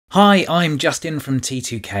Hi, I'm Justin from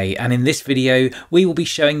T2K, and in this video we will be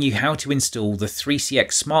showing you how to install the 3CX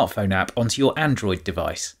smartphone app onto your Android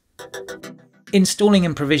device. Installing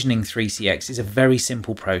and provisioning 3CX is a very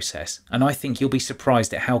simple process, and I think you'll be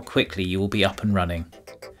surprised at how quickly you will be up and running.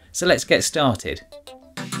 So let's get started.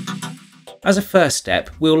 As a first step,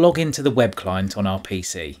 we'll log into the web client on our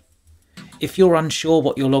PC. If you're unsure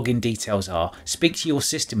what your login details are, speak to your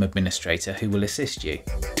system administrator who will assist you.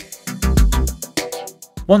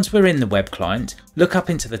 Once we're in the web client, look up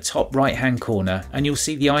into the top right hand corner and you'll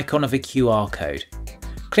see the icon of a QR code.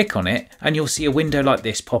 Click on it and you'll see a window like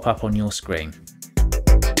this pop up on your screen.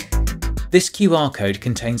 This QR code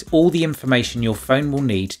contains all the information your phone will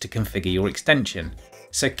need to configure your extension,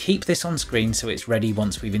 so keep this on screen so it's ready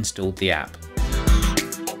once we've installed the app.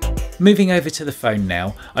 Moving over to the phone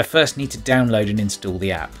now, I first need to download and install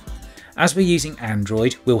the app. As we're using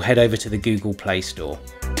Android, we'll head over to the Google Play Store.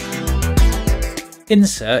 In the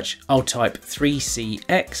search, I'll type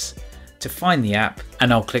 3CX to find the app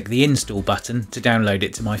and I'll click the install button to download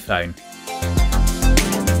it to my phone.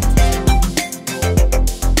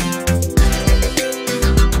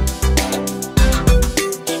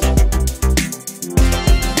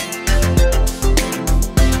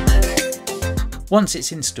 Once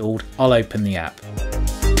it's installed, I'll open the app.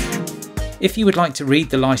 If you would like to read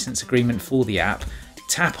the license agreement for the app,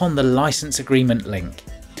 tap on the license agreement link.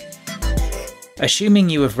 Assuming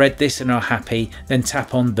you have read this and are happy, then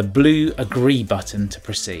tap on the blue Agree button to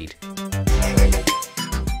proceed.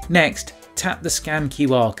 Next, tap the Scan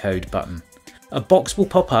QR code button. A box will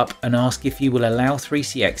pop up and ask if you will allow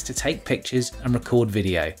 3CX to take pictures and record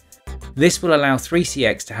video. This will allow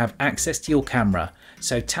 3CX to have access to your camera,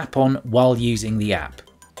 so tap on while using the app.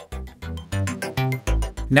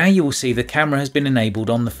 Now you will see the camera has been enabled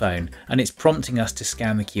on the phone and it's prompting us to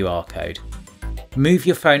scan the QR code. Move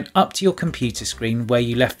your phone up to your computer screen where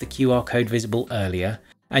you left the QR code visible earlier,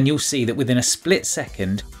 and you'll see that within a split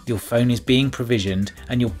second your phone is being provisioned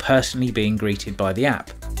and you're personally being greeted by the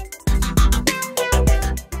app.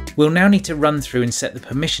 We'll now need to run through and set the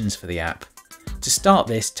permissions for the app. To start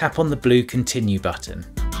this, tap on the blue Continue button.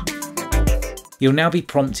 You'll now be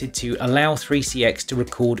prompted to allow 3CX to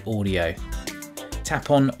record audio.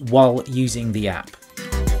 Tap on while using the app.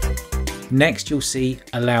 Next you'll see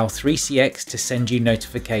allow 3CX to send you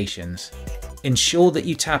notifications. Ensure that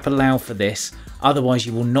you tap allow for this, otherwise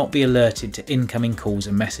you will not be alerted to incoming calls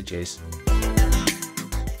and messages.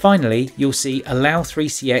 Finally, you'll see allow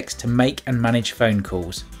 3CX to make and manage phone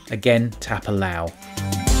calls. Again, tap allow.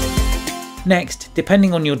 Next,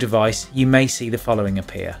 depending on your device, you may see the following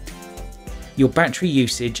appear. Your battery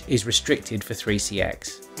usage is restricted for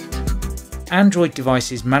 3CX. Android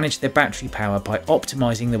devices manage their battery power by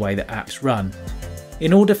optimising the way that apps run.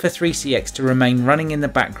 In order for 3CX to remain running in the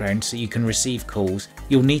background so you can receive calls,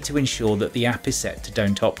 you'll need to ensure that the app is set to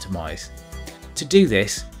Don't Optimise. To do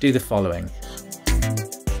this, do the following.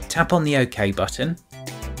 Tap on the OK button.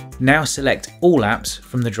 Now select All Apps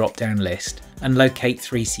from the drop-down list and locate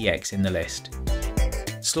 3CX in the list.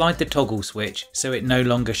 Slide the toggle switch so it no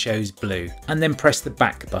longer shows blue, and then press the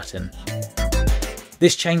Back button.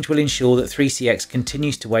 This change will ensure that 3CX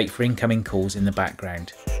continues to wait for incoming calls in the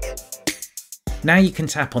background. Now you can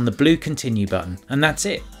tap on the blue Continue button and that's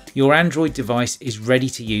it. Your Android device is ready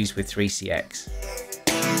to use with 3CX.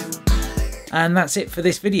 And that's it for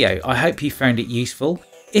this video. I hope you found it useful.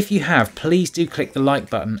 If you have, please do click the like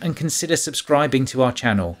button and consider subscribing to our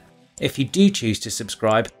channel. If you do choose to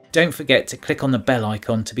subscribe, don't forget to click on the bell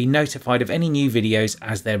icon to be notified of any new videos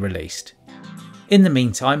as they're released. In the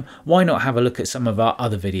meantime, why not have a look at some of our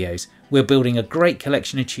other videos? We're building a great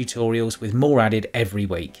collection of tutorials with more added every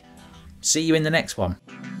week. See you in the next one.